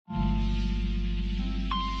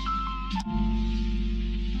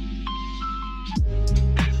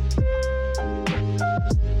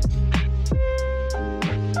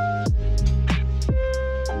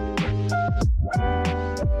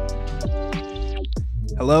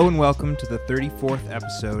Hello and welcome to the 34th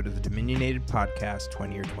episode of the Dominionated Podcast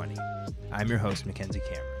 20 or 20. I'm your host, Mackenzie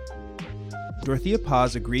Cameron. Dorothea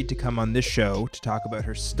Paz agreed to come on this show to talk about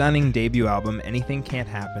her stunning debut album, Anything Can't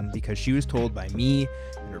Happen, because she was told by me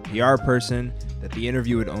and her PR person that the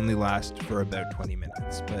interview would only last for about 20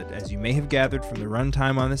 minutes. But as you may have gathered from the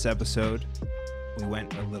runtime on this episode, we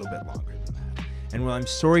went a little bit longer than that. And while I'm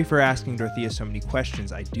sorry for asking Dorothea so many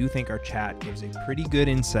questions, I do think our chat gives a pretty good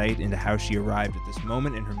insight into how she arrived at this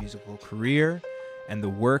moment in her musical career and the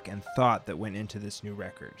work and thought that went into this new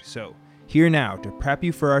record. So, here now to prep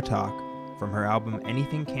you for our talk, from her album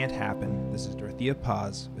Anything Can't Happen, this is Dorothea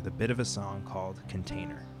Paz with a bit of a song called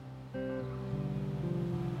Container.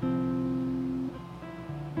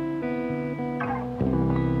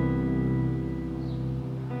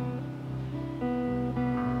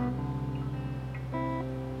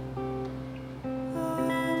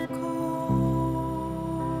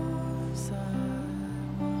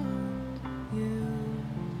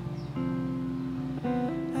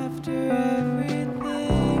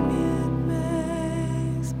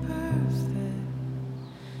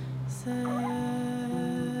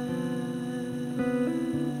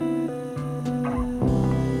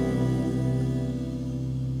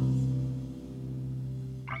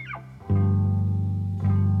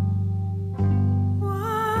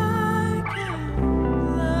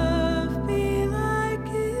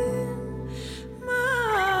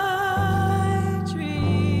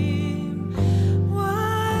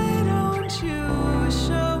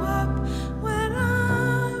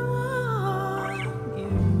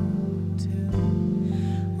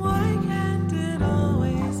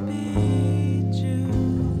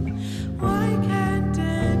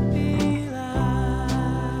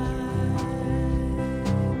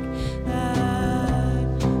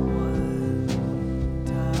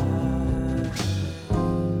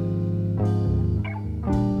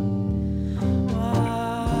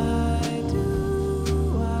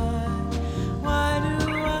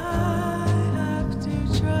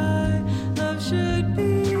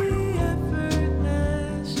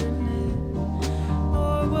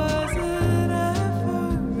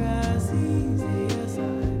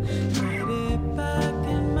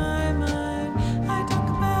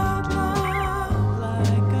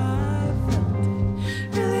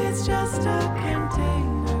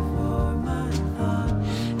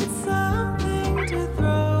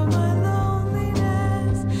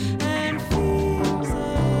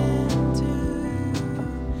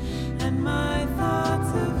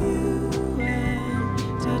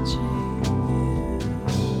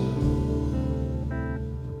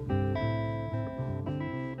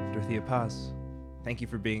 Paz, thank you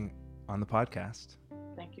for being on the podcast.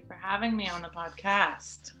 Thank you for having me on the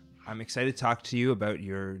podcast. I'm excited to talk to you about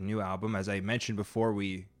your new album. As I mentioned before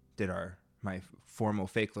we did my formal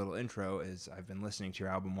fake little intro, is I've been listening to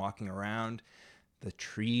your album walking around. The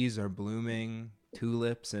trees are blooming,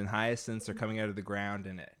 tulips and hyacinths are coming out of the ground,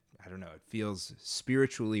 and it feels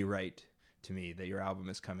spiritually right to me that your album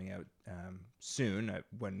is coming out soon.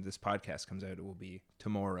 When this podcast comes out, it will be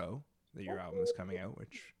tomorrow that your album is coming out,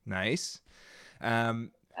 which nice.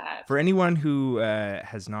 For anyone who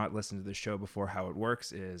has not listened to the show before, how it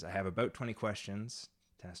works is I have about 20 questions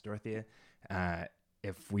to ask Dorothea.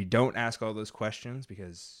 If we don't ask all those questions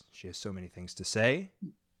because she has so many things to say,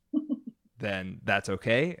 then that's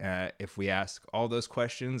okay. If we ask all those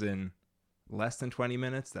questions in less than 20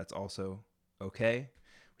 minutes, that's also okay.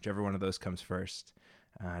 Whichever one of those comes first.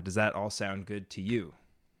 Does that all sound good to you?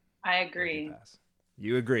 I agree.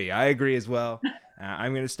 You agree. I agree as well.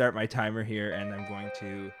 I'm going to start my timer here, and I'm going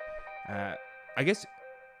to, I guess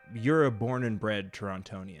you're a born and bred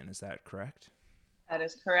Torontonian. Is that correct? That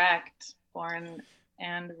is correct. Born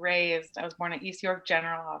and raised. I was born at East York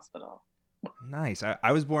General Hospital. Nice.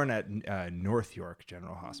 I was born at North York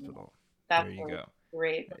General Hospital. That's there you go.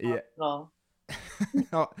 Great hospital.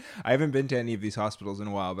 Yeah. I haven't been to any of these hospitals in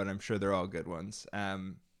a while, but I'm sure they're all good ones.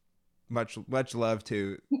 Much love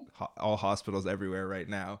to all hospitals everywhere right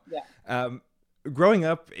now. Yeah. Growing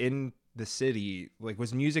up in the city,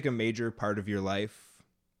 was music a major part of your life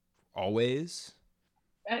always?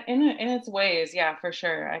 In its ways, yeah, for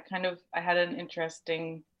sure. I had an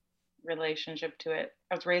interesting relationship to it.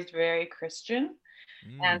 I was raised very Christian,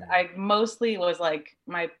 and I mostly was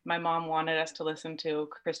my mom wanted us to listen to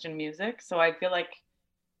Christian music, so I feel like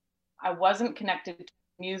I wasn't connected to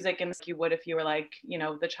music and you would if you were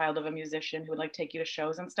the child of a musician who would take you to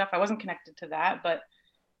shows and stuff. I wasn't connected to that, but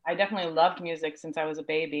I definitely loved music since I was a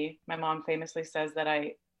baby. My mom famously says that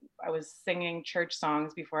I was singing church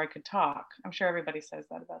songs before I could talk. I'm sure everybody says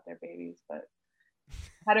that about their babies, but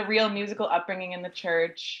I had a real musical upbringing in the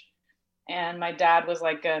church. and my dad was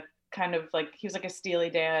like a kind of like, he was like a Steely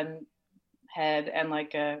Dan head, and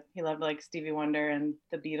like he loved like Stevie Wonder and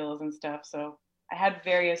the Beatles and stuff. So I had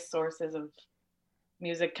various sources of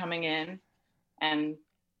music coming in, and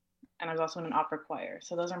I was also in an opera choir.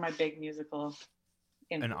 So those are my big musical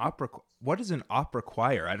An influences. opera. What is an opera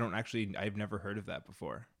choir? I've never heard of that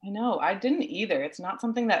before. I know, I didn't either. It's not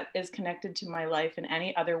something that is connected to my life in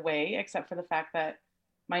any other way, except for the fact that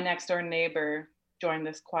my next door neighbor joined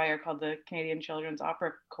this choir called the Canadian Children's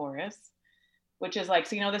Opera Chorus, which is like,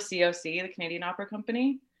 so you know, the COC, the Canadian Opera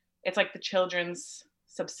Company, it's like the children's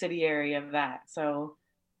subsidiary of that. So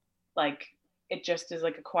like, it just is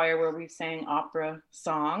like a choir where we sang opera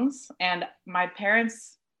songs. And my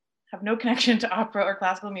parents have no connection to opera or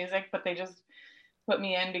classical music, but they just put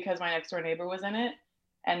me in because my next door neighbor was in it.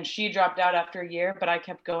 And she dropped out after a year, but I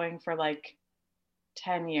kept going for like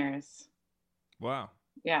 10 years. Wow.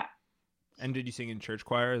 Yeah. And did you sing in church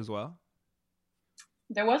choir as well?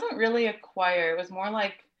 There wasn't really a choir. It was more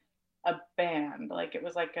like a band. Like it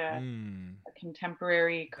was like a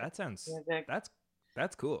contemporary That sounds music.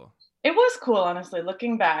 that's cool. It was cool, honestly.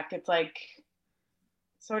 Looking back, it's like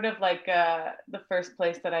sort of like the first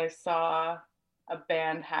place that I saw a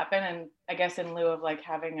band happen. And I guess in lieu of like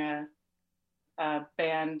having a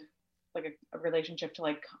band, like a relationship to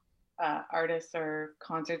like artists or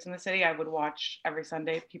concerts in the city, I would watch every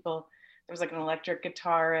Sunday people. There was like an electric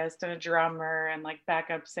guitarist and a drummer and like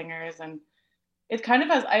backup singers. And it's kind of,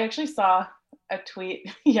 as I actually saw a tweet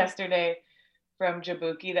yesterday from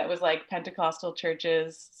Jabuki that was like Pentecostal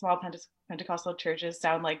churches, Pentecostal churches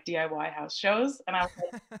sound like DIY house shows. And I was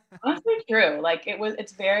like, honestly true. Like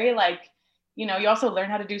it's very like, you know, you also learn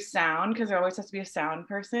how to do sound because there always has to be a sound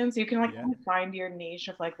person. So you can like Yeah. find your niche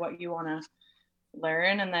of like what you want to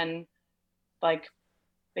learn and then like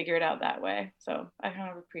figure it out that way. So I kind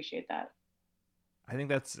of appreciate that. I think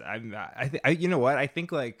that's you know what? I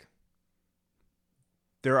think like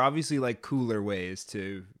there are obviously like cooler ways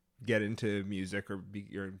to get into music or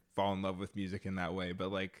fall in love with music in that way, but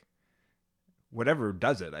like whatever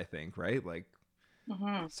does it, I think, right? Like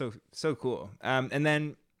Mm-hmm. so cool. And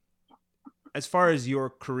then as far as your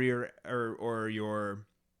career or your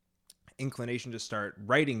inclination to start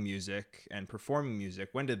writing music and performing music,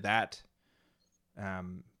 when did that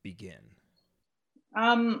begin?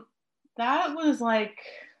 That was like,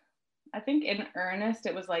 I think in earnest,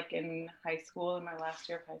 it was like in high school, in my last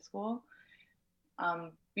year of high school.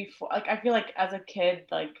 Before, like, I feel like as a kid,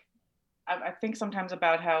 like, I think sometimes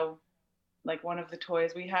about how, like, one of the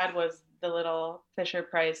toys we had was the little Fisher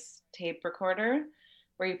Price tape recorder,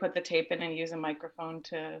 where you put the tape in and use a microphone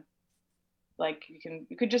to, like,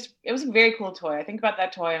 you could just, it was a very cool toy. I think about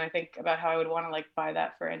that toy and I think about how I would want to, like, buy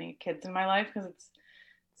that for any kids in my life because it's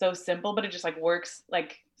so simple, but it just, like, works,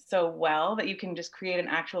 like, so well that you can just create an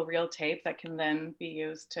actual real tape that can then be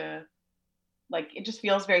used to, like, it just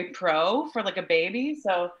feels very pro for like a baby.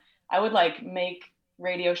 So I would like make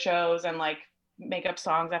radio shows and like make up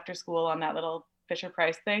songs after school on that little Fisher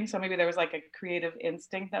Price thing. So maybe there was like a creative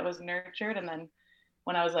instinct that was nurtured. And then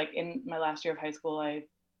when I was like in my last year of high school, I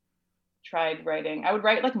tried writing. I would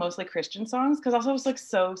write like mostly Christian songs because also I was like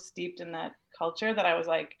so steeped in that culture that I was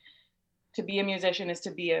like, to be a musician is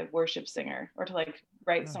to be a worship singer or to like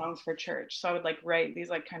write No. songs for church. So I would like write these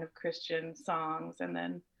like kind of Christian songs. And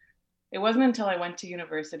then it wasn't until I went to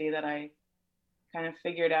university that I kind of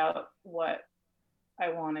figured out what I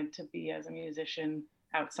wanted to be as a musician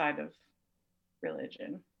outside of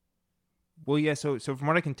religion. Well, yeah. So from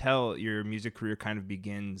what I can tell, your music career kind of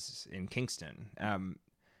begins in Kingston,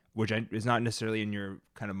 which is not necessarily in your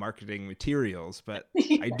kind of marketing materials, but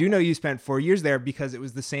I do know you spent 4 years there because it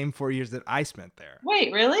was the same 4 years that I spent there.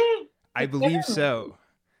 Wait, really? I believe so.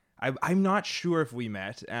 I'm not sure if we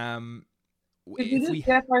met. Did you If do we,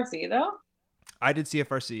 CFRC though? I did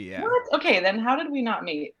CFRC. Yeah. What? Okay, then how did we not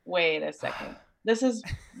meet? Wait a second. This is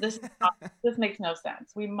this is not, this makes no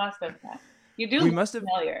sense. We must have met. You do We look must have.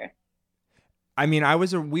 familiar. I mean, I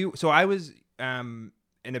was a we. So I was in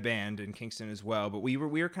a band in Kingston as well, but we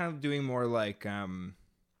were kind of doing more like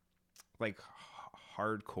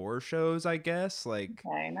hardcore shows, I guess. Like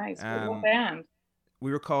Okay, nice. What um, band?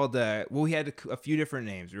 we were called well, we had a few different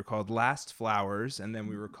names. We were called Last Flowers, and then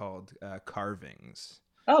we were called Carvings.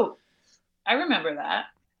 Oh, I remember that.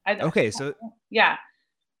 Okay, so Yeah,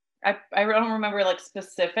 I don't remember like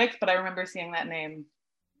specifics, but I remember seeing that name.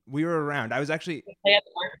 we were around. I was actually They play at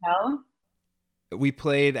the Martel. we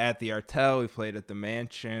played at the Artel, we played at the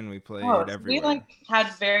Mansion, we Oh, played so we everywhere. like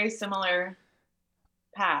had very similar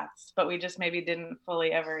paths, but we just maybe didn't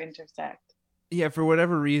fully ever intersect. Yeah, for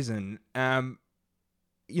whatever reason,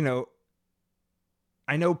 you know,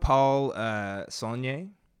 I know Paul Saulnier.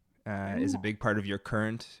 is a big part of your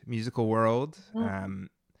current musical world. Mhm.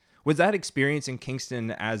 Was that experience in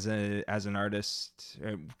Kingston as an artist,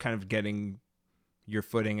 kind of getting your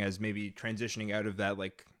footing as maybe transitioning out of that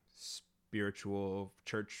like spiritual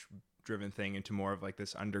church driven thing into more of like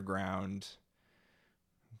this underground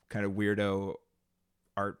kind of weirdo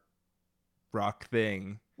art rock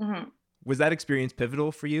thing? Mhm. Was that experience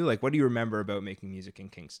pivotal for you? Like, what do you remember about making music in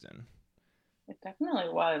Kingston? It definitely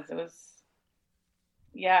was. It was,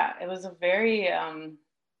 yeah, it was a very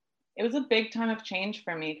it was a big time of change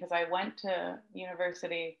for me because I went to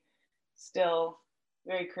university still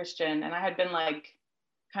very Christian, and I had been like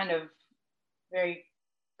kind of very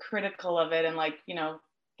critical of it and like,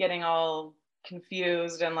 getting all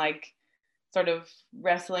confused and like sort of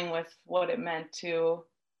wrestling with what it meant to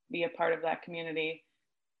be a part of that community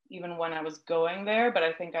even when I was going there. But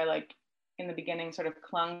I think I like in the beginning sort of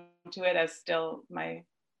clung to it as still my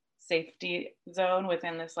safety zone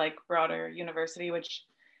within this like broader university, which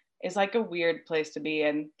is like a weird place to be.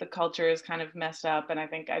 And the culture is kind of messed up. And I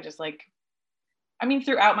think I just like, I mean,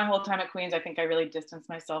 throughout my whole time at Queens, I think I really distanced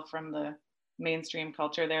myself from the mainstream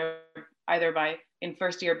culture there, either by in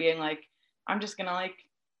first year being like, I'm just gonna like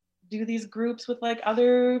do these groups with like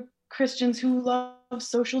other Christians who love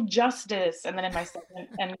social justice. And then in my second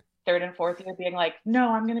and third and fourth year being like, no,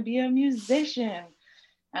 I'm gonna be a musician.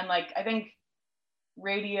 And like I think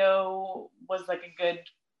radio was like a good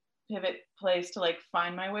pivot place to like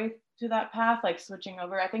find my way to that path, like switching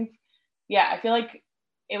over. I think, yeah, I feel like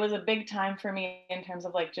it was a big time for me in terms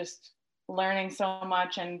of like just learning so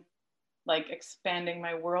much and like expanding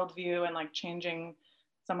my worldview and like changing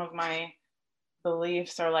some of my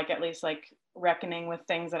beliefs, or like at least like reckoning with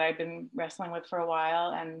things that I've been wrestling with for a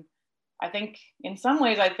while. And I think in some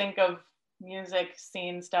ways I think of music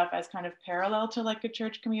scene stuff as kind of parallel to like a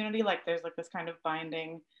church community. Like there's like this kind of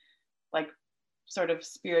binding, like sort of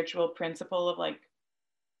spiritual principle of like,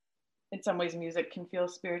 in some ways music can feel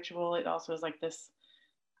spiritual. It also is like this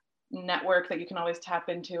network that you can always tap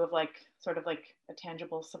into of like sort of like a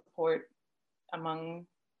tangible support among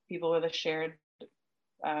people with a shared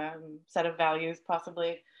set of values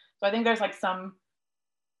possibly. So I think there's like some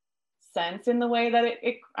sense in the way that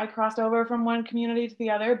I crossed over from one community to the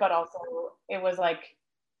other, but also it was like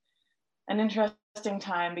an interesting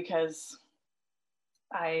time because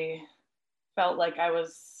I felt like I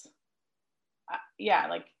was, yeah,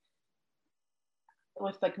 like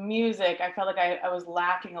with like music, I felt like I was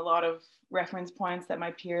lacking a lot of reference points that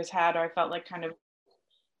my peers had, or I felt like kind of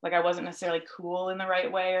like I wasn't necessarily cool in the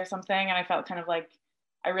right way or something. And I felt kind of like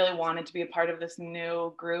I really wanted to be a part of this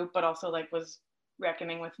new group, but also like was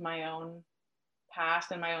reckoning with my own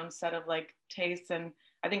past and my own set of like tastes. And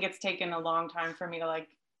I think it's taken a long time for me to like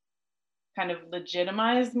kind of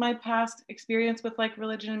legitimize my past experience with like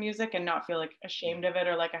religion and music and not feel like ashamed of it,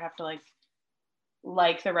 or like I have to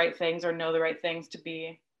like the right things or know the right things to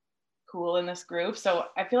be cool in this group. So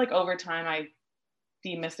I feel like over time I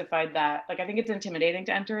demystified that. Like I think it's intimidating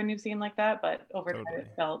to enter a new scene like that, but over time Totally.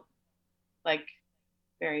 it felt like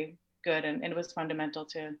very good, and it was fundamental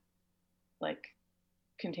to like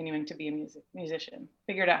continuing to be a musician.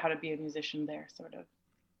 Figured out how to be a musician there, sort of.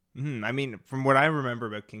 I mean, from what I remember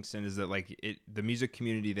about Kingston is that like the music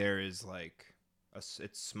community there is like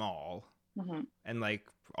it's small Mm-hmm. and like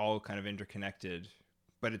all kind of interconnected,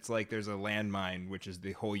 but it's like there's a landmine which is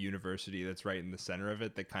the whole university that's right in the center of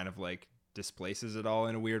it that kind of like displaces it all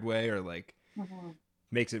in a weird way, or like Mm-hmm.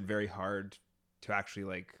 makes it very hard to actually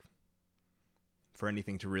like for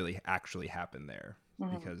anything to really actually happen there,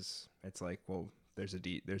 Mm-hmm. because it's like, well, there's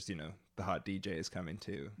the hot DJ is coming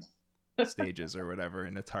to stages or whatever,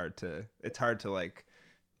 and it's hard to like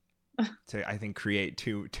to I think create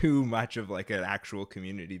too much of like an actual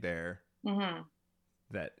community there Mm-hmm.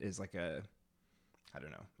 that is like a, I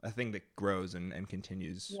don't know, a thing that grows and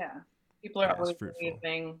continues, Yeah, people are is always fruitful.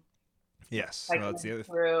 leaving, Yes, well, that's cycling the other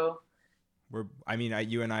through. I mean,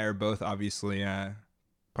 you and I are both obviously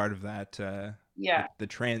part of that, Yeah, the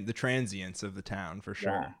transience of the town for yeah.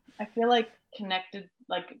 sure. I feel like connected,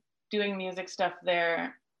 like doing music stuff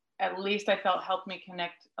there. At least I felt helped me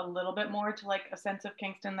connect a little bit more to like a sense of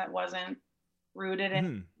Kingston that wasn't rooted in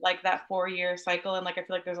Hmm. like that 4 year cycle. And like I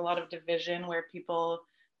feel like there's a lot of division where people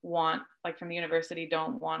want, like from the university,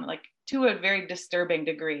 don't want, like to a very disturbing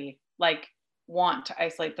degree, like want to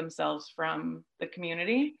isolate themselves from the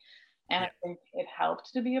community. And I Yeah. think it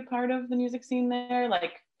helped to be a part of the music scene there.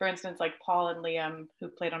 Like for instance, like Paul and Liam, who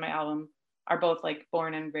played on my album, are both like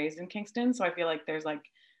born and raised in Kingston. So I feel like there's like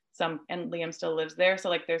some, and Liam still lives there. So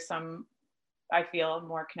like there's some, I feel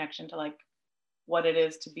more connection to like what it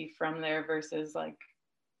is to be from there versus like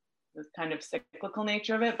the kind of cyclical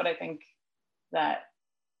nature of it. But I think that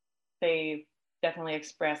they definitely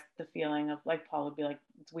expressed the feeling of, like Paul would be like,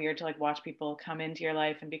 it's weird to like watch people come into your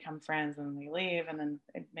life and become friends and then they leave, and then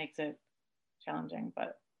it makes it challenging.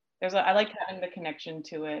 But I like having the connection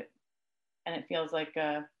to it, and it feels like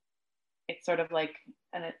it's sort of like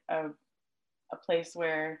a place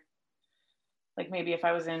where, like, maybe if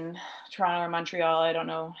I was in Toronto or Montreal, I don't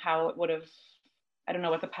know how it would have, I don't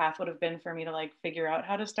know what the path would have been for me to like figure out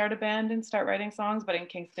how to start a band and start writing songs. But in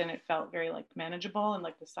Kingston, it felt very like manageable, and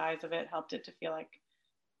like the size of it helped it to feel like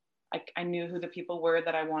I knew who the people were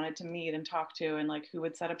that I wanted to meet and talk to, and like who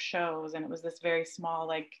would set up shows. And it was this very small,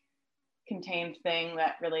 like contained thing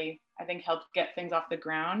that really, I think, helped get things off the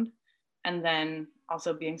ground. And then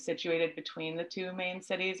also being situated between the two main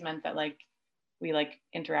cities meant that like we like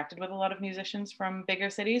interacted with a lot of musicians from bigger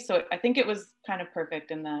cities. So I think it was kind of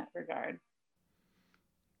perfect in that regard.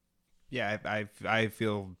 Yeah, I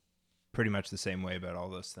feel pretty much the same way about all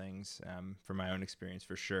those things, from my own experience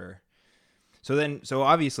for sure. So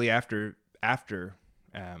obviously after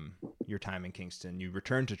your time in Kingston, you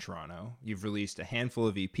returned to Toronto. You've released a handful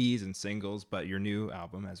of EPs and singles, but your new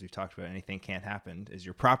album, as we've talked about, Anything Can't Happen, is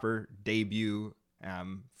your proper debut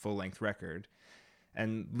full length record.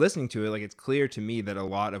 And listening to it, like, it's clear to me that a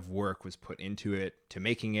lot of work was put into it to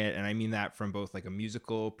making it, and I mean that from both like a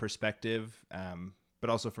musical perspective, but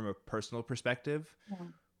also from a personal perspective. Yeah.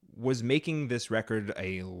 Was making this record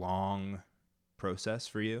a long process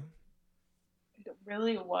for you? It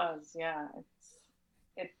really was, yeah.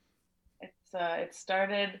 It it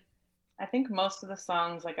started. I think most of the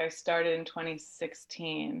songs like I started in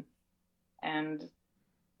 2016, and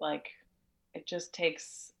like it just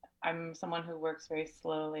takes. I'm someone who works very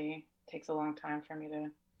slowly. It takes a long time for me to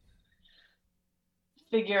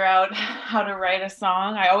figure out how to write a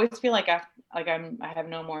song. I always feel like I have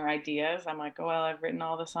no more ideas. I'm like, oh well, I've written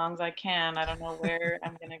all the songs I can. I don't know where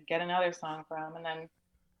I'm gonna get another song from, and then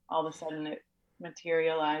all of a sudden it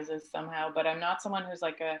materializes somehow. But I'm not someone who's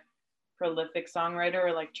like a prolific songwriter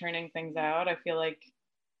or like churning things out. I feel like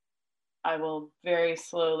I will very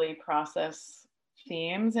slowly process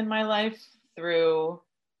themes in my life through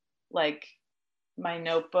like my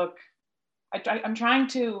notebook. I'm trying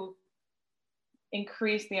to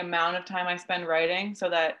increase the amount of time I spend writing so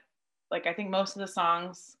that, like, I think most of the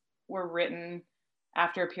songs were written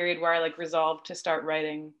after a period where I like resolved to start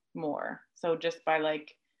writing more. So just by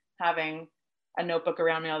like having a notebook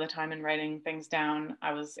around me all the time and writing things down,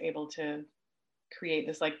 I was able to create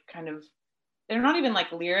this like kind of, they're not even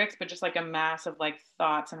like lyrics, but just like a mass of like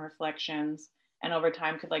thoughts and reflections. And over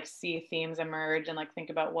time could like see themes emerge and like think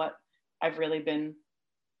about what I've really been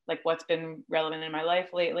like, what's been relevant in my life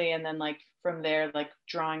lately. And then like from there, like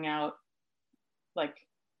drawing out like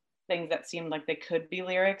things that seemed like they could be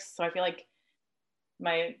lyrics. So I feel like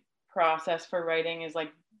my process for writing is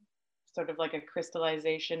like sort of like a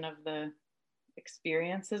crystallization of the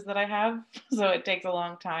experiences that I have. So it takes a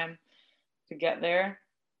long time to get there.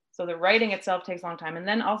 So the writing itself takes a long time. And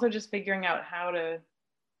then also just figuring out how to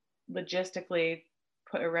logistically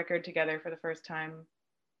put a record together for the first time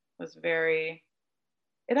was very,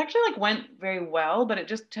 it actually like went very well, but it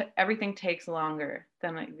just everything takes longer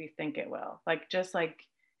than like we think it will. Like just like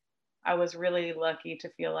I was really lucky to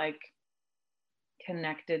feel like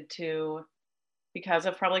connected to, because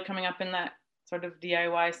of probably coming up in that sort of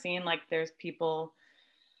DIY scene. Like there's people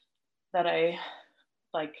that I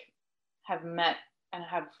like have met and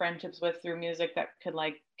have friendships with through music that could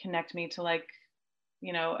like connect me to like,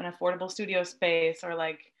 you know, an affordable studio space, or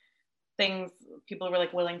like things, people were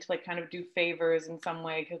like willing to like kind of do favors in some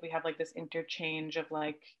way, because we have like this interchange of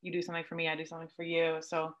like, you do something for me, I do something for you.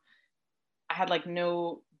 So I had like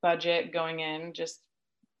no budget going in, just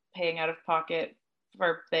paying out of pocket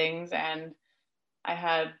for things. And I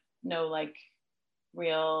had no like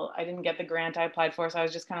real, I didn't get the grant I applied for. So I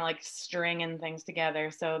was just kind of like stringing things together.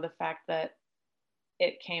 So the fact that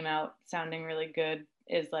it came out sounding really good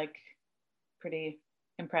is like pretty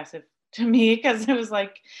impressive to me, because it was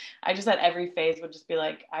like I just at every phase would just be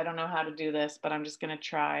like, I don't know how to do this, but I'm just gonna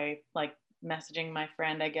try, like messaging my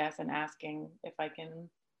friend, I guess, and asking if I can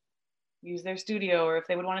use their studio or if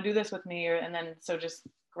they would want to do this with me, or and then so just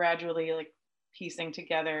gradually like piecing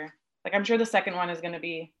together. Like I'm sure the second one is going to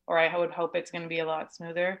be, or I would hope it's going to be a lot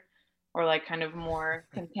smoother, or like kind of more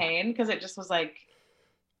contained, because it just was like,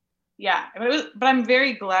 yeah, but it was, but I'm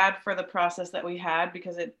very glad for the process that we had,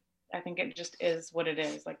 because it, I think it just is what it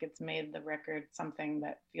is. Like it's made the record something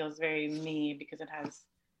that feels very me, because it has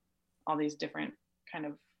all these different kind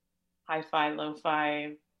of hi-fi,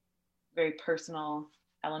 lo-fi, very personal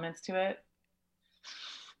elements to it.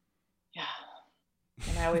 Yeah.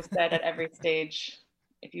 And I always said at every stage,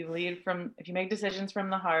 if you lead from, if you make decisions from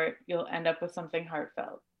the heart, you'll end up with something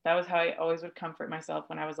heartfelt. that was how I always would comfort myself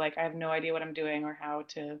when I was like, I have no idea what I'm doing or how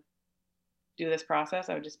to do this process.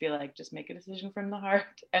 I would just be like, just make a decision from the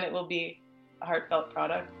heart and it will be a heartfelt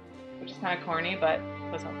product, which is kind of corny, but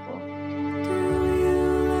was helpful.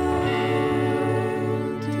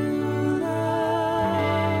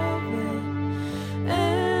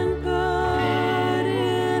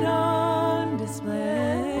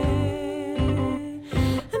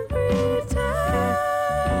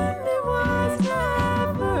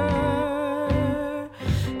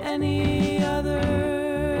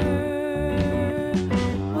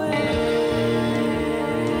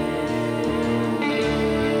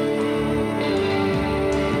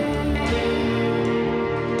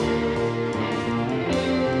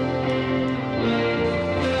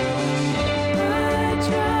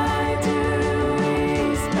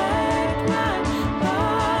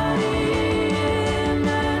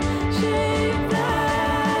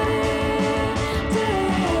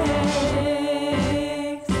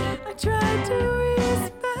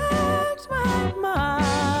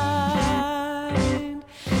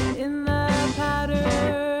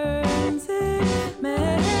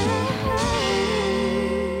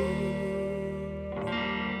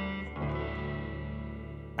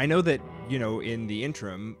 I know that, you know, in the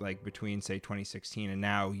interim, like between, say, 2016 and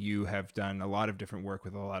now, you have done a lot of different work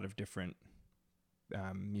with a lot of different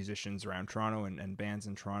musicians around Toronto and bands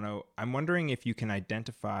in Toronto. I'm wondering if you can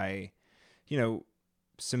identify, you know,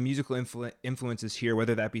 some musical influences here,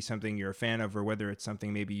 whether that be something you're a fan of or whether it's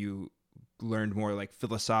something maybe you learned more like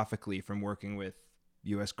philosophically from working with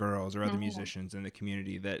US Girls or other musicians in the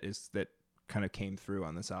community that kind of came through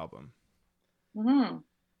on this album. Mm-hmm.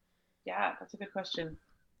 Yeah, that's a good question.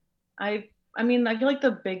 I mean, I feel like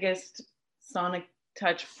the biggest sonic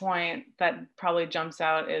touch point that probably jumps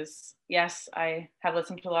out is, yes, I have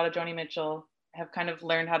listened to a lot of Joni Mitchell, have kind of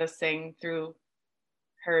learned how to sing through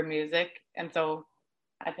her music. And so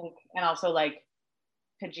I think, and also like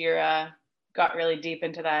Hejira, got really deep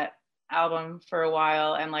into that album for a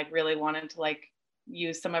while and like really wanted to like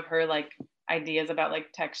use some of her like ideas about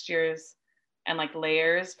like textures and like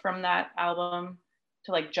layers from that album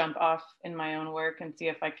to like jump off in my own work and see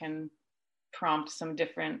if I can prompt some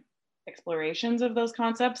different explorations of those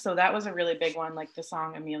concepts. So that was a really big one. Like the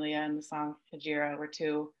song Amelia and the song Hejira were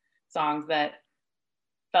two songs that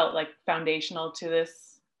felt like foundational to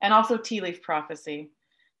this, and also Tea Leaf Prophecy.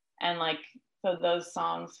 And like, so those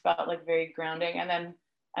songs felt like very grounding. And then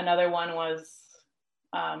another one was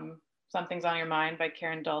Something's on Your Mind by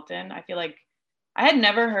Karen Dalton. I feel like I had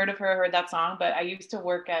never heard of her, heard that song, but I used to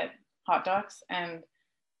work at Hot Docs, and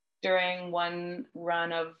during one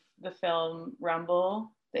run of the film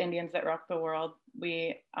Rumble, The Indians That Rock the World,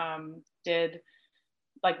 we did,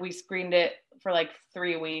 like, we screened it for like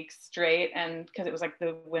 3 weeks straight, and because it was like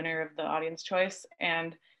the winner of the audience choice,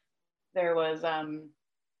 and there was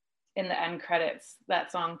in the end credits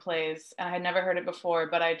that song plays, and I had never heard it before,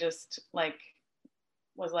 but I just like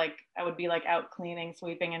was like, I would be like out cleaning,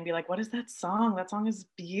 sweeping, and be like, what is that song? That song is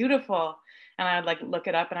beautiful. And I would like look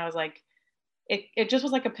it up, and I was like, it just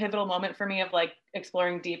was like a pivotal moment for me of like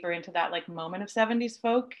exploring deeper into that like moment of 70s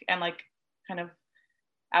folk. And like kind of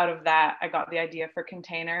out of that, I got the idea for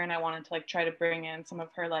Container, and I wanted to like try to bring in some of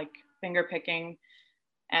her like finger picking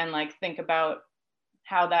and like think about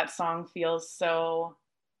how that song feels so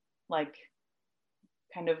like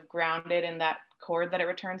kind of grounded in that chord that it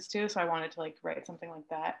returns to. So I wanted to like write something like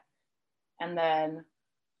that. And then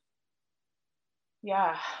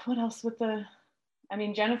yeah, what else with the, I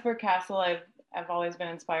mean, Jennifer Castle, I've always been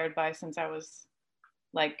inspired by since I was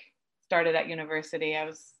like started at university. I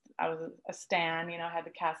was a stan, you know, I had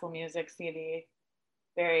the Castle Music CD.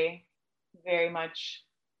 Very, very much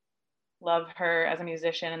love her as a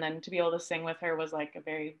musician, and then to be able to sing with her was like a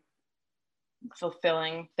very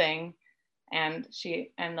fulfilling thing. And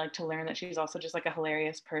like to learn that she's also just like a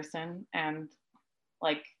hilarious person, and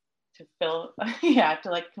like to fill yeah,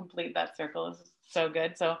 to like complete that circle is so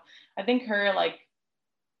good. So I think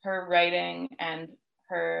her writing and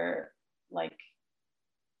her like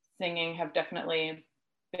singing have definitely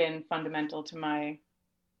been fundamental to my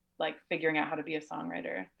like figuring out how to be a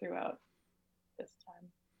songwriter throughout this time.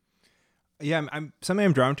 Yeah, I'm something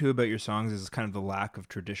I'm drawn to about your songs is kind of the lack of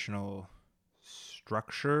traditional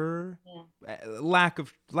structure. Lack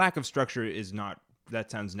of structure is not, that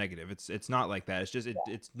sounds negative. It's not like that. It's just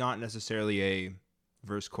it's not necessarily a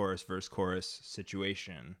verse chorus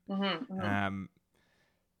situation.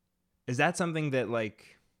 Is that something that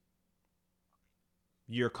like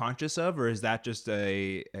you're conscious of, or is that just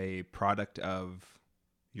a product of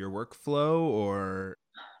your workflow? Or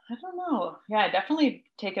I don't know. Yeah, I definitely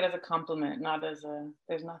take it as a compliment, not as a,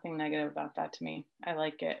 there's nothing negative about that to me. I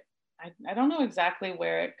like it. I don't know exactly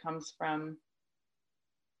where it comes from,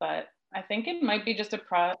 but I think it might be just a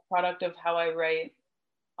product of how I write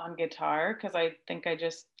on guitar because I think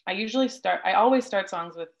I usually I always start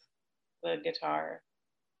songs with the guitar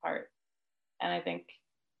part. And I think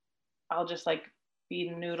I'll just like be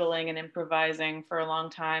noodling and improvising for a long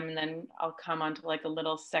time. And then I'll come onto like a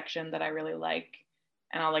little section that I really like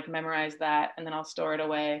and I'll like memorize that and then I'll store it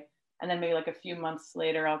away. And then maybe like a few months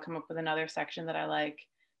later, I'll come up with another section that I like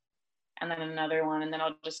and then another one. And then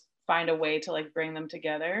I'll just find a way to like bring them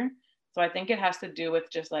together. So I think it has to do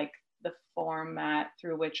with just like the format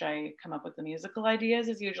through which I come up with the musical ideas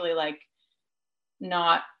is usually like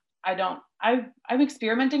not I don't I'm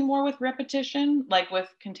experimenting more with repetition, like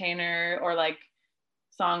with Container or like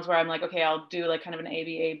songs where I'm like, okay, I'll do like kind of an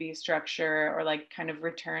ABAB structure or like kind of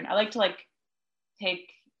return. I like to like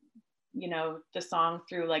take, the song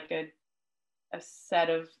through like a set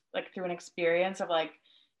of like through an experience of like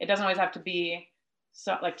it doesn't always have to be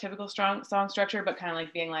so like typical strong song structure, but kind of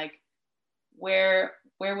like being like where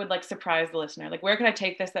would like surprise the listener? Like where could I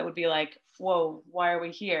take this that would be like, whoa, why are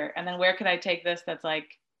we here? And then where could I take this that's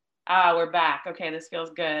like, we're back. Okay, this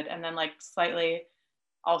feels good. And then like slightly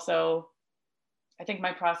also, I think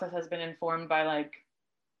my process has been informed by like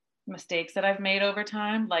mistakes that I've made over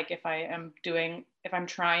time. Like if I'm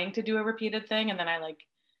trying to do a repeated thing and then I like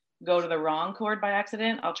go to the wrong chord by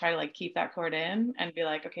accident, I'll try to like keep that chord in and be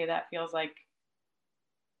like, okay, that feels like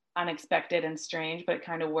unexpected and strange, but it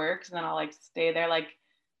kind of works. And then I'll like stay there. Like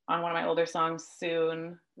on one of my older songs,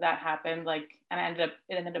 Soon, that happened. Like, and it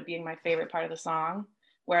ended up being my favorite part of the song,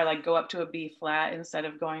 where I like go up to a B flat instead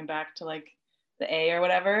of going back to like the A or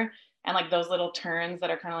whatever. And like those little turns that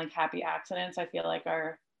are kind of like happy accidents, I feel like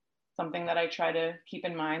are something that I try to keep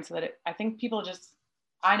in mind so that I think people just,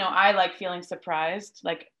 I know I like feeling surprised.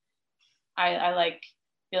 Like I like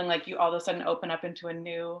feeling like you all of a sudden open up into a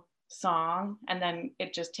new song and then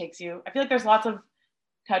it just takes you. I feel like there's lots of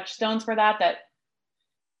touchstones for that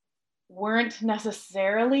weren't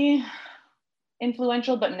necessarily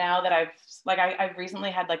influential, but now that I've recently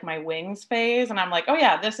had like my Wings phase and I'm like, oh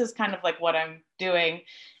yeah, this is kind of like what I'm doing.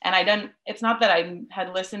 And it's not that I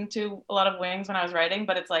had listened to a lot of Wings when I was writing,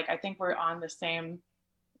 but it's like I think we're on the same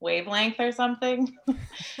wavelength or something.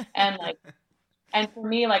 and like and for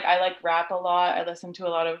me, like I like rap a lot. I listen to a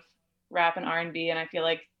lot of rap and R&B, and I feel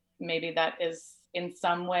like maybe that is in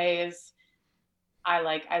some ways I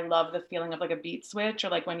love the feeling of like a beat switch or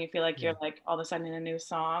like when you feel like you're like all of a sudden in a new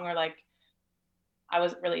song or like I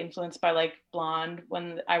was really influenced by like Blonde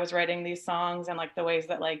when I was writing these songs and like the ways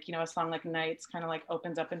that like, a song like Nights kind of like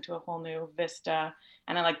opens up into a whole new vista.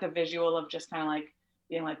 And I like the visual of just kind of like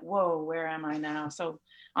being like, whoa, where am I now? So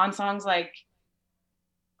on songs like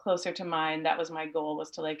Closer to Mine, that was my goal,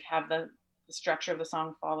 was to like have the structure of the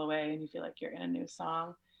song fall away and you feel like you're in a new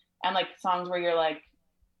song. And like songs where you're like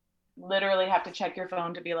literally have to check your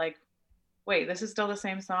phone to be like, wait, this is still the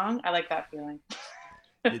same song. I like that feeling.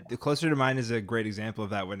 The Closer to Mine is a great example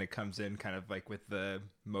of that when it comes in kind of like with the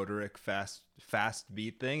motoric fast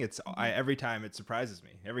beat thing. Every time it surprises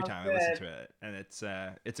me every time I listen to it, and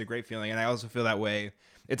it's a great feeling. And I also feel that way.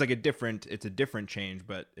 It's like a different change,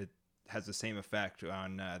 but it has the same effect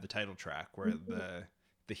on the title track where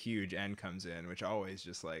the huge end comes in, which always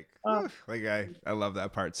just like I love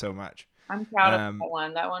that part so much. I'm proud of that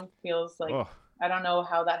one. That one feels like I don't know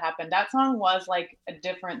how that happened. That song was like a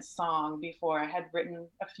different song before. I had written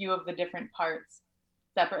a few of the different parts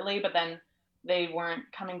separately, but then they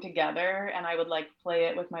weren't coming together and I would like play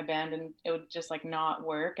it with my band and it would just like not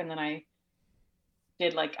work. And then I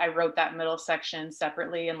wrote that middle section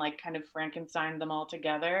separately and like kind of Frankensteined them all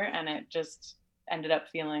together and it just ended up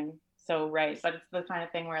feeling so right. But it's the kind of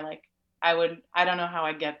thing where like I don't know how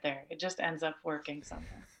I get there. It just ends up working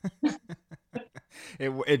somehow.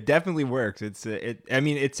 It definitely works. I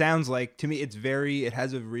mean, it sounds like, to me, it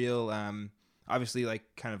has a real, obviously like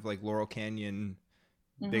kind of like Laurel Canyon,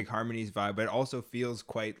 big harmonies vibe, but it also feels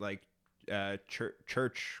quite like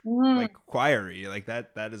church like choiry. Like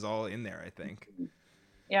that is all in there, I think.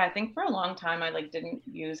 Yeah, I think for a long time I like didn't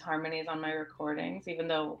use harmonies on my recordings, even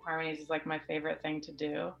though harmonies is like my favorite thing to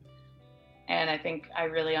do. And I think I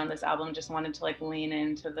really on this album just wanted to like lean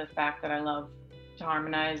into the fact that I love to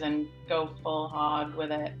harmonize and go full hog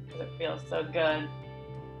with it because it feels so good.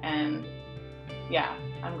 And yeah,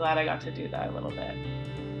 I'm glad I got to do that a little bit.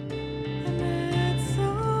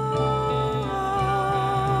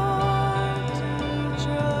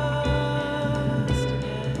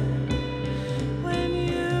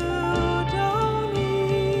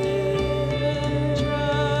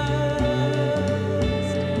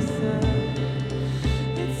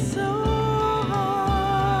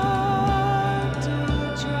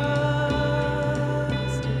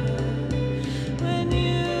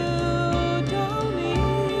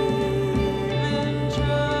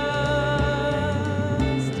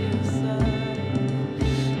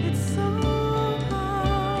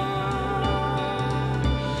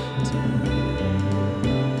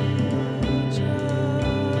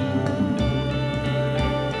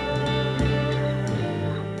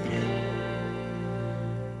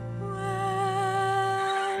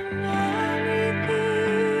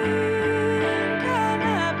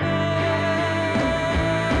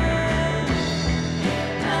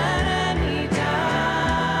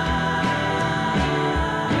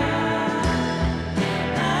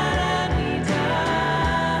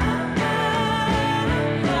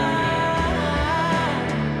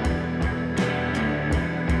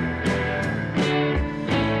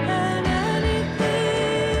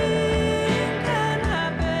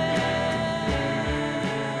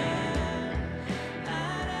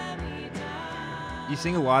 You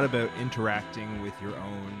sing a lot about interacting with your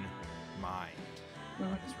own mind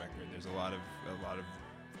on this record. There's a lot of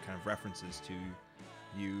kind of references to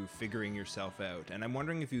you figuring yourself out, and I'm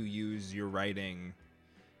wondering if you use your writing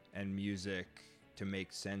and music to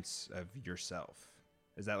make sense of yourself.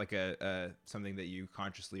 Is that like a something that you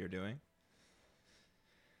consciously are doing?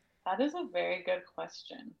 That is a very good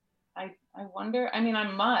question. I wonder, I mean, I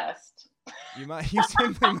must. You might. You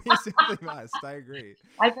simply must. I agree.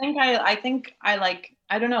 I think I like,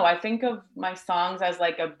 I don't know, I think of my songs as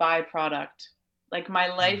like a byproduct. Like my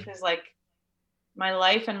life is like my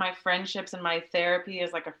life and my friendships and my therapy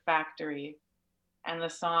is like a factory, and the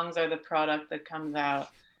songs are the product that comes out.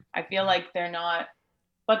 I feel like they're not,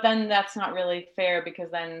 but then that's not really fair because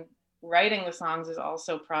then writing the songs is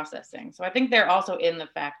also processing. So I think they're also in the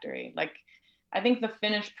factory. Like I think the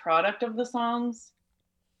finished product of the songs,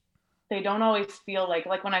 they don't always feel like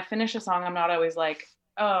when I finish a song, I'm not always like,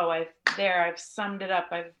 oh, I've summed it up.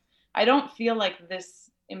 I don't feel like this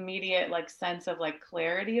immediate like sense of like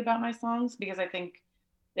clarity about my songs because I think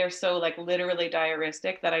they're so like literally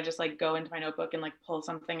diaristic that I just like go into my notebook and like pull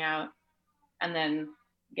something out and then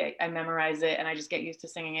I memorize it and I just get used to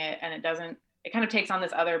singing it, and it kind of takes on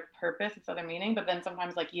this other purpose, this other meaning. But then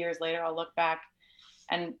sometimes like years later I'll look back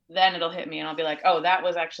and then it'll hit me and I'll be like, oh, that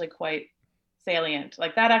was actually quite salient.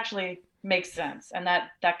 Like that actually makes sense, and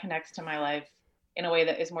that connects to my life in a way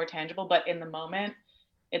that is more tangible. But in the moment,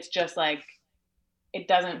 it's just like it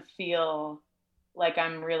doesn't feel like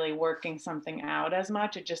I'm really working something out as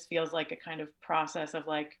much. It just feels like a kind of process of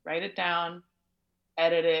like write it down,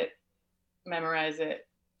 edit it, memorize it,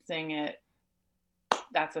 sing it.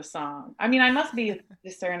 That's a song. I mean, I must be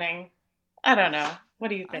discerning. I don't know. What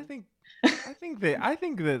do you I think? think I think that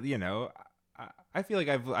I feel like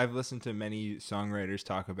I've listened to many songwriters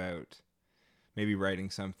talk about maybe writing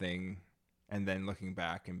something and then looking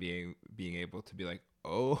back and being able to be like,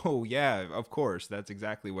 oh yeah, of course, that's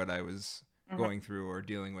exactly what I was Mm-hmm. going through or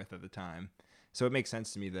dealing with at the time. So it makes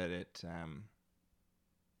sense to me that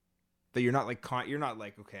that you're not like you're not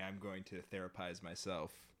like, okay, I'm going to therapize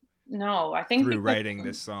myself No, I think through because writing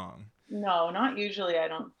this song. no, not usually. I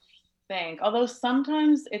don't think. Although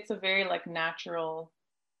sometimes it's a very like natural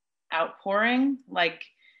outpouring. Like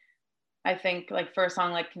I think like for a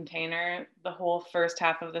song like Container, the whole first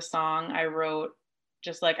half of the song I wrote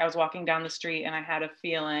just like I was walking down the street and I had a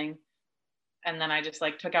feeling, and then I just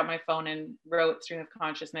like took out my phone and wrote Stream of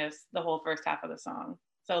Consciousness the whole first half of the song.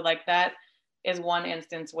 So like that is one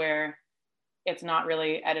instance where it's not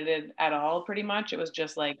really edited at all pretty much. It was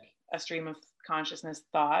just like a stream of consciousness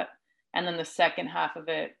thought. And then the second half of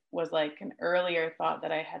it was like an earlier thought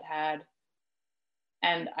that I had had,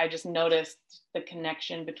 and I just noticed the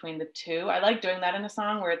connection between the two. I like doing that in a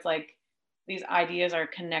song where it's like these ideas are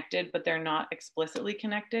connected, but they're not explicitly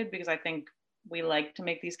connected because I think we like to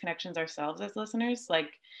make these connections ourselves as listeners.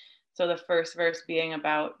 Like, so the first verse being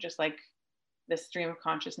about just like this stream of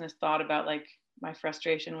consciousness thought about like my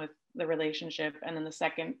frustration with the relationship, and then the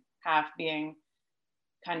second half being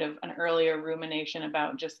kind of an earlier rumination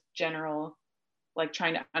about just general like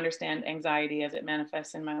trying to understand anxiety as it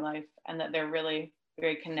manifests in my life, and that they're really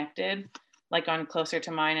very connected. Like on Closer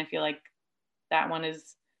to Mine, I feel like that one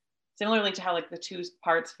is similarly to how like the two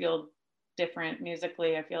parts feel different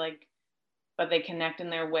musically. I feel like, but they connect in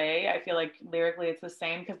their way. I feel like lyrically it's the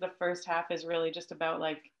same because the first half is really just about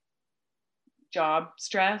like job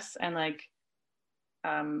stress and like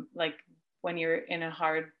when you're in a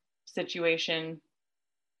hard situation,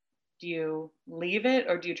 do you leave it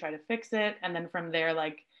or do you try to fix it? And then from there,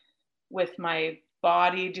 like with my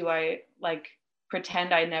body, do I like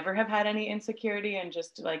pretend I never have had any insecurity and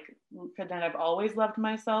just like pretend I've always loved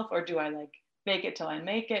myself, or do I like fake it till I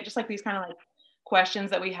make it? Just like these kind of like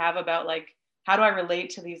questions that we have about like how do I relate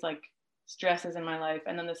to these like stresses in my life?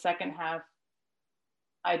 And then the second half,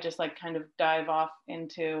 I just like kind of dive off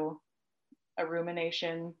into a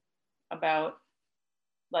rumination about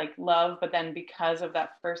like love, but then because of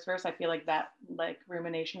that first verse, I feel like that like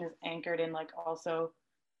rumination is anchored in like also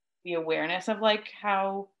the awareness of like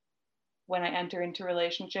how when I enter into a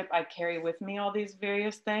relationship, I carry with me all these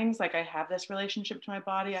various things. Like I have this relationship to my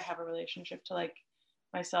body, I have a relationship to like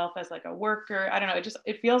myself as like a worker. I don't know,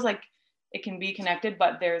 it feels like it can be connected,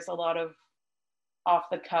 but there's a lot of off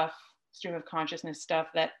the cuff stream of consciousness stuff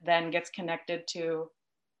that then gets connected to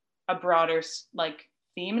a broader like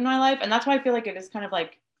theme in my life. And that's why I feel like it is kind of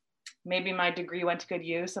like maybe my degree went to good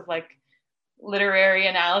use of like literary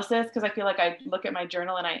analysis, because I feel like I look at my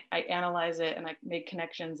journal and I analyze it and I make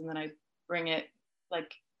connections, and then I bring it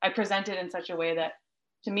like I present it in such a way that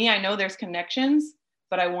to me I know there's connections,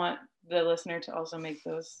 but I want the listener to also make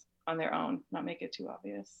those on their own, not make it too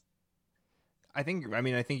obvious. I think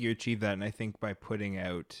you achieve that, and I think by putting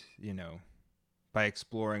out, by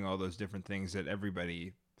exploring all those different things that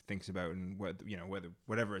everybody thinks about, and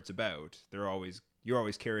whatever it's about, you're always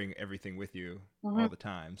carrying everything with you Mm-hmm. all the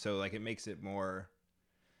time. So like it makes it more.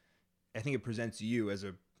 I think it presents you as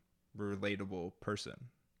a relatable person.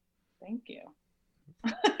 Thank you.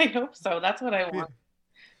 I hope so. That's what I Yeah. want.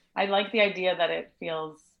 I like the idea that it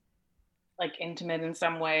feels like intimate in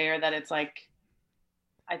some way, or that it's like,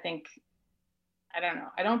 I think, I don't know.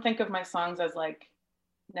 I don't think of my songs as like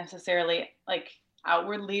necessarily like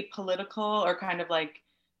outwardly political, or kind of like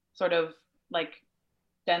sort of like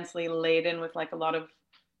densely laden with like a lot of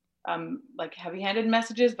like heavy-handed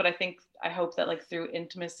messages. But I hope that like through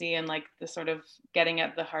intimacy and like the sort of getting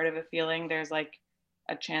at the heart of a feeling, there's like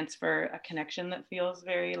a chance for a connection that feels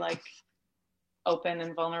very like open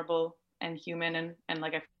and vulnerable and human, and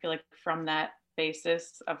like I feel like from that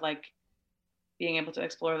basis of like being able to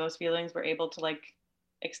explore those feelings, we're able to like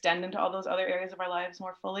extend into all those other areas of our lives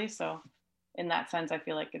more fully. So in that sense, I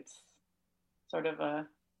feel like it's sort of a,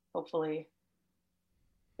 hopefully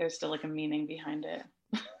there's still like a meaning behind it.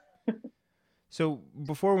 So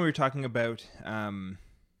before we were talking about,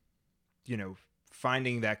 you know,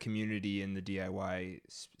 finding that community in the DIY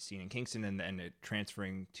scene in Kingston, and it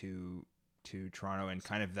transferring to Toronto, and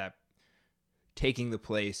kind of that taking the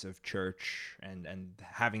place of church, and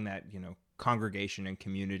having that, congregation and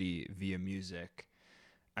community via music.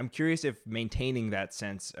 I'm curious if maintaining that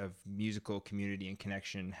sense of musical community and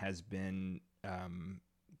connection has been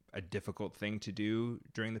a difficult thing to do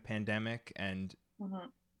during the pandemic, and Mm-hmm.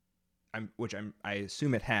 I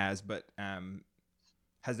assume it has, but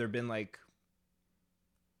has there been like,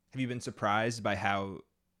 have you been surprised by how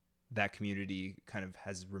that community kind of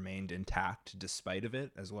has remained intact despite of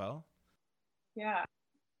it as well? Yeah,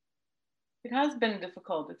 it has been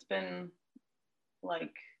difficult. It's been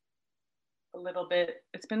like a little bit,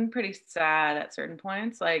 it's been pretty sad at certain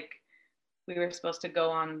points. Like we were supposed to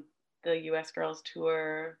go on the US Girls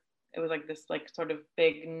Tour. It was like this like sort of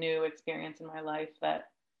big new experience in my life that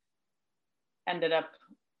ended up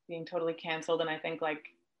being totally canceled. And I think like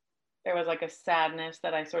there was like a sadness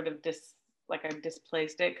that I sort of I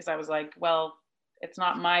displaced it, because I was like, well, it's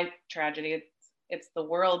not my tragedy. It's the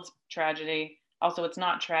world's tragedy. Also, it's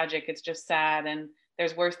not tragic. It's just sad, and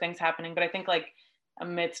there's worse things happening. But I think like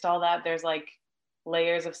amidst all that, there's like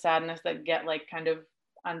layers of sadness that get like kind of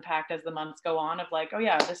unpacked as the months go on. Of like, oh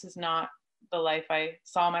yeah, this is not the life I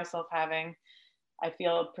saw myself having. I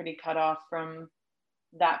feel pretty cut off from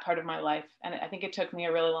that part of my life, and I think it took me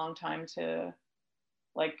a really long time to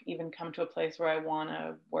like even come to a place where I want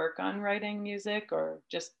to work on writing music, or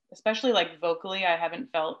just especially like vocally. I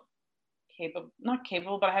haven't felt capable, not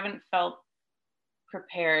capable, but I haven't felt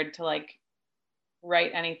prepared to like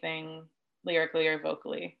write anything lyrically or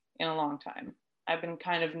vocally in a long time. I've been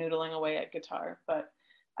kind of noodling away at guitar, but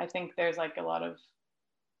I think there's like a lot of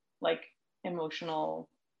like emotional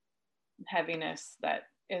heaviness that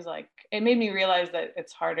is like, it made me realize that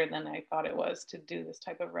it's harder than I thought it was to do this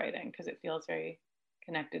type of writing, because it feels very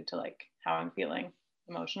connected to like how I'm feeling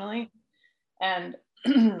emotionally. And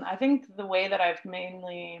I think the way that I've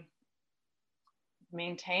mainly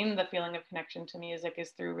maintained the feeling of connection to music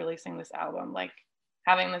is through releasing this album. Like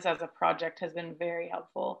having this as a project has been very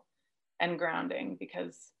helpful and grounding,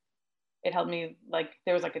 because it helped me, like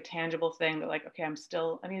there was like a tangible thing that like, okay, I'm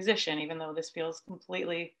still a musician even though this feels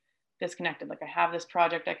completely disconnected. Like I have this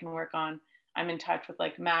project I can work on. I'm in touch with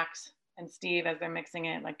like Max and Steve as they're mixing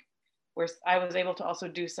it. Like where I was able to also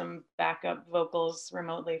do some backup vocals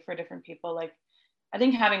remotely for different people. Like I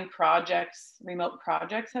think having projects, remote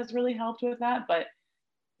projects, has really helped with that. But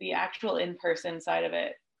the actual in-person side of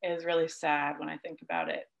it is really sad when I think about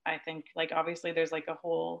it. I think like obviously there's like a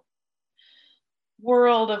whole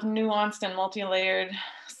world of nuanced and multi-layered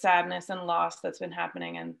sadness and loss that's been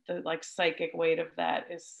happening, and the like psychic weight of that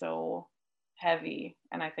is so heavy.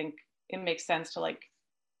 And I think it makes sense to like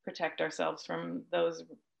protect ourselves from those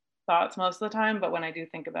thoughts most of the time, but when I do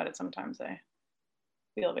think about it, sometimes I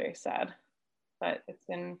feel very sad. But it's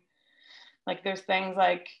been like there's things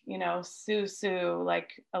like, you know, Susu, like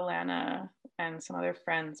Alana and some other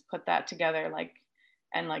friends put that together, like,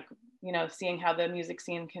 and like, you know, seeing how the music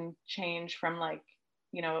scene can change from like,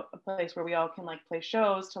 you know, a place where we all can like play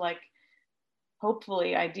shows to like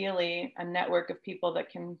hopefully ideally a network of people that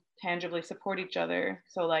can tangibly support each other.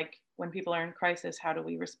 So like when people are in crisis, how do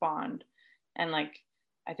we respond? And like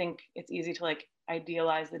I think it's easy to like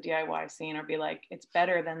idealize the DIY scene or be like it's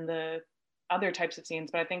better than the other types of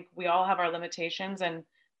scenes, but I think we all have our limitations and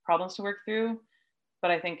problems to work through.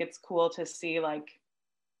 But I think it's cool to see like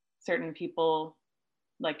certain people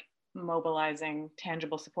like mobilizing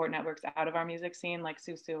tangible support networks out of our music scene, like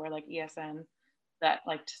Susu or like ESN, that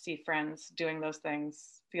like to see friends doing those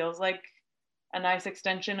things feels like a nice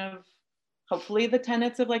extension of hopefully the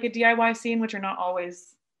tenets of like a DIY scene, which are not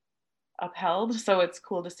always upheld. So it's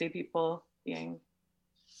cool to see people being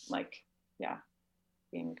like, yeah,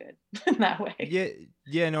 being good in that way.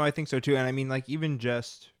 Yeah, no, I think so too. And I mean, like, even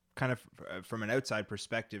just kind of from an outside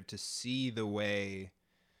perspective, to see the way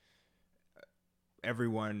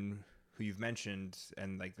everyone who you've mentioned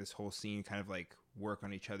and like this whole scene kind of like work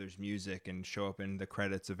on each other's music and show up in the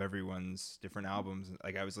credits of everyone's different albums.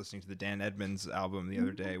 Like, I was listening to the Dan Edmonds album the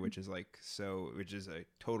other day, which is a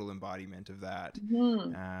total embodiment of that.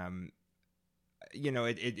 You know,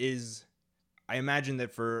 it is, I imagine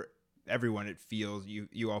that for everyone, it feels,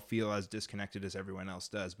 you all feel as disconnected as everyone else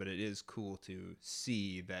does, but it is cool to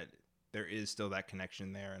see that there is still that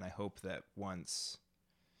connection there. And I hope that once,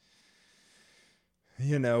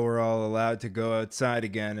 you know, we're all allowed to go outside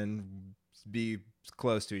again and be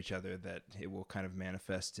close to each other, that it will kind of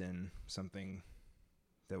manifest in something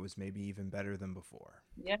that was maybe even better than before.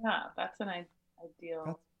 Yeah, that's an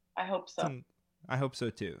ideal. I hope so. I hope so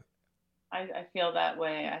too. I feel that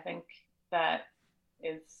way. I think that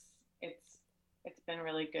it's been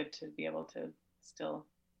really good to be able to still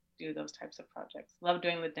do those types of projects. Love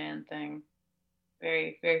doing the Dan thing.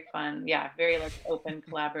 Very, very fun. Yeah, very like open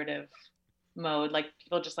collaborative mode, like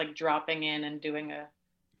people just like dropping in and doing a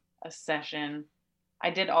session.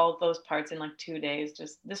 I did all those parts in like 2 days.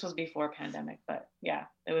 Just, this was before pandemic, but yeah,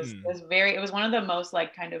 it was one of the most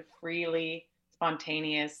like kind of freely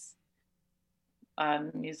spontaneous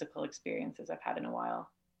musical experiences I've had in a while.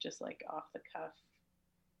 Just like off the cuff,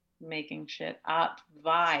 making shit up,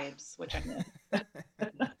 vibes, which I miss.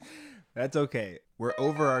 That's okay. We're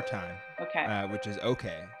over our time. Okay. Which is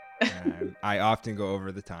okay. I often go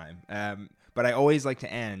over the time. But I always like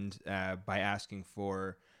to end by asking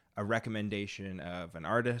for a recommendation of an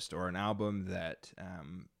artist or an album that,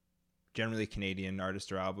 generally Canadian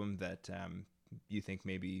artist or album, that you think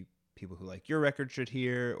maybe people who like your record should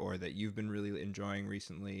hear, or that you've been really enjoying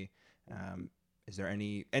recently. Is there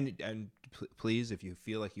any, and please, if you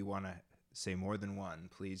feel like you want to say more than one,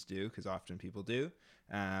 please do, because often people do.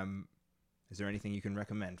 Is there anything you can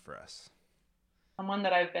recommend for us? Someone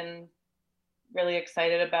that I've been really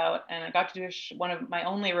excited about, and I got to do one of my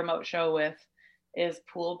only remote show with, is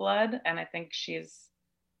Pool Blood. And I think she's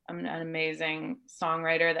an amazing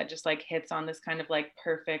songwriter that just like hits on this kind of like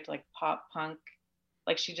perfect like pop punk,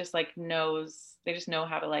 like she just like knows, they just know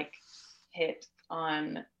how to like hit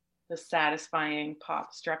on the satisfying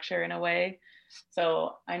pop structure in a way.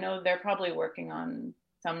 So I know they're probably working on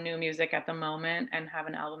some new music at the moment and have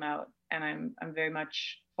an album out, and I'm very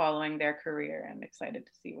much following their career and excited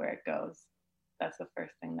to see where it goes. That's the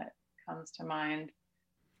first thing that comes to mind.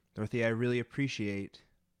 Dorothea, I really appreciate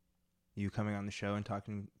you coming on the show and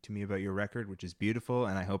talking to me about your record, which is beautiful,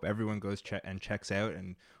 and I hope everyone goes and checks out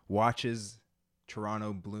and watches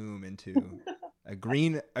Toronto bloom into a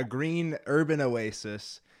green urban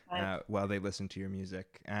oasis while they listen to your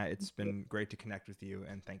music. It's been great to connect with you,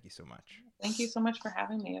 and thank you so much. Thank you so much for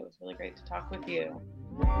having me. It was really great to talk with you.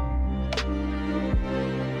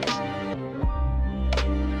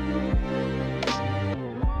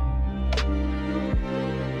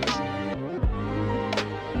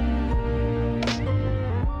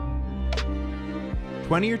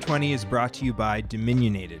 20 or 20 is brought to you by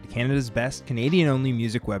Dominionated, Canada's best Canadian-only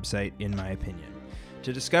music website, in my opinion.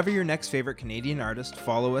 To discover your next favorite Canadian artist,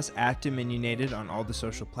 follow us at Dominionated on all the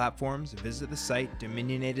social platforms, visit the site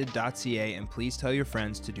dominionated.ca, and please tell your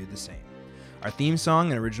friends to do the same. Our theme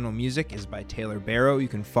song and original music is by Taylor Barrow. You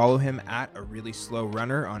can follow him at A Really Slow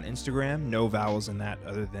Runner on Instagram. No vowels in that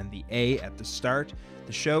other than the A at the start.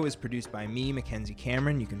 The show is produced by me, Mackenzie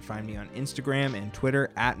Cameron. You can find me on Instagram and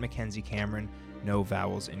Twitter at Mackenzie Cameron. No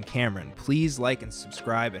vowels in Cameron. Please like and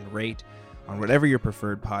subscribe and rate on whatever your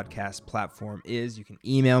preferred podcast platform is. You can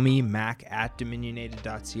email me,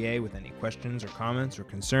 mac@dominionated.ca, with any questions or comments or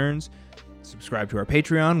concerns. Subscribe to our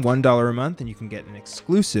Patreon, $1 a month, and you can get an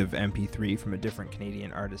exclusive MP3 from a different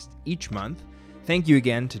Canadian artist each month. Thank you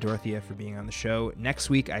again to Dorothea for being on the show. Next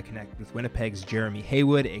week, I connect with Winnipeg's Jeremy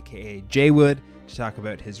Haywood, aka Jaywood, to talk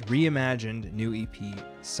about his reimagined new EP,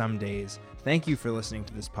 Some Days. Thank you for listening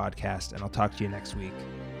to this podcast, and I'll talk to you next week.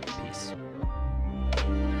 Peace.